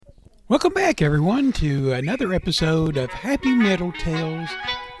Welcome back, everyone, to another episode of Happy Metal Tales.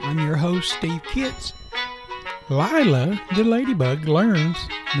 I'm your host, Steve Kitts. Lila, the ladybug, learns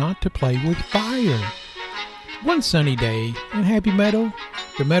not to play with fire. One sunny day in Happy Meadow,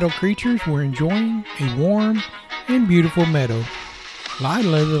 the meadow creatures were enjoying a warm and beautiful meadow.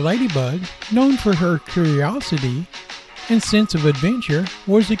 Lila, the ladybug, known for her curiosity and sense of adventure,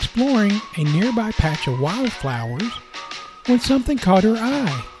 was exploring a nearby patch of wildflowers when something caught her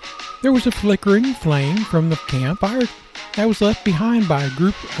eye. There was a flickering flame from the campfire that was left behind by a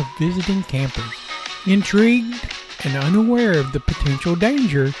group of visiting campers. Intrigued and unaware of the potential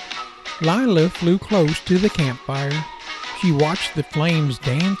danger, Lila flew close to the campfire. She watched the flames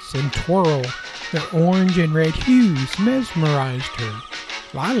dance and twirl. Their orange and red hues mesmerized her.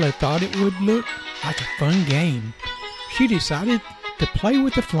 Lila thought it would look like a fun game. She decided to play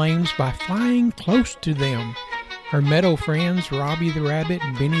with the flames by flying close to them. Her meadow friends, Robbie the rabbit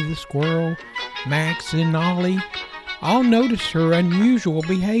and Benny the squirrel, Max and Ollie, all noticed her unusual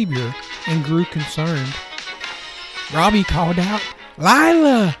behavior and grew concerned. Robbie called out,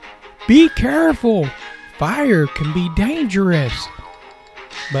 "Lila, be careful! Fire can be dangerous!"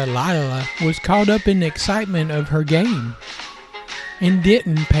 But Lila was caught up in the excitement of her game and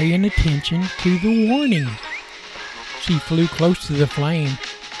didn't pay any attention to the warning. She flew close to the flame,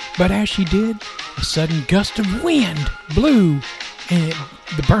 but as she did, a sudden gust of wind blew, and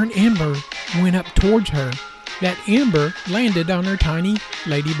the burnt ember went up towards her. That ember landed on her tiny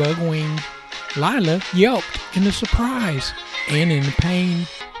ladybug wing. Lila yelped in the surprise, and in the pain,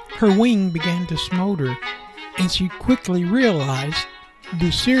 her wing began to smolder, and she quickly realized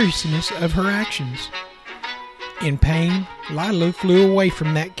the seriousness of her actions. In pain, Lila flew away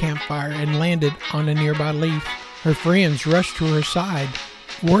from that campfire and landed on a nearby leaf. Her friends rushed to her side.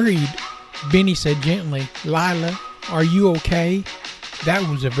 Worried, Benny said gently, "Lila, are you okay? That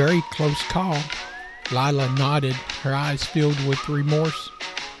was a very close call." Lila nodded, her eyes filled with remorse.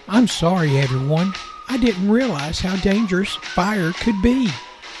 "I'm sorry, everyone. I didn't realize how dangerous fire could be.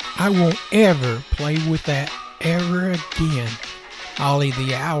 I won't ever play with that ever again." Ollie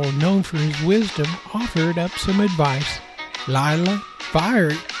the owl, known for his wisdom, offered up some advice. "Lila,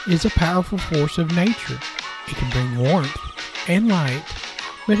 fire is a powerful force of nature. It can bring warmth and light,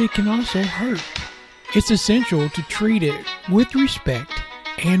 but it can also hurt. It's essential to treat it with respect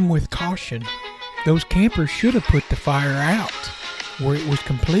and with caution. Those campers should have put the fire out where it was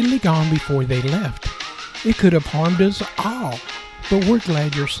completely gone before they left. It could have harmed us all, but we're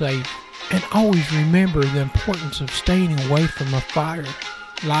glad you're safe. And always remember the importance of staying away from a fire."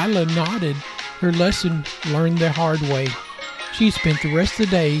 Lila nodded, her lesson learned the hard way. She spent the rest of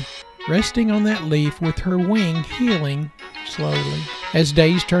the day resting on that leaf with her wing healing slowly. As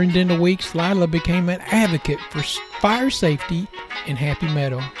days turned into weeks, Lila became an advocate for fire safety in Happy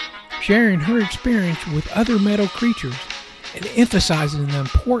Meadow, sharing her experience with other meadow creatures and emphasizing the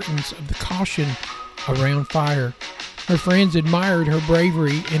importance of the caution around fire. Her friends admired her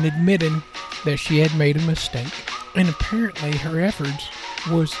bravery and admitted that she had made a mistake, and apparently her efforts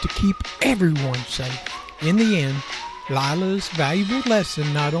was to keep everyone safe. In the end, Lila's valuable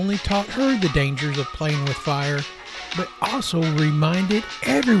lesson not only taught her the dangers of playing with fire, but also reminded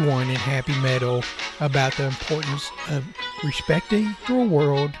everyone in Happy Meadow about the importance of respecting the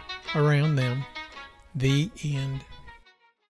world around them. The end.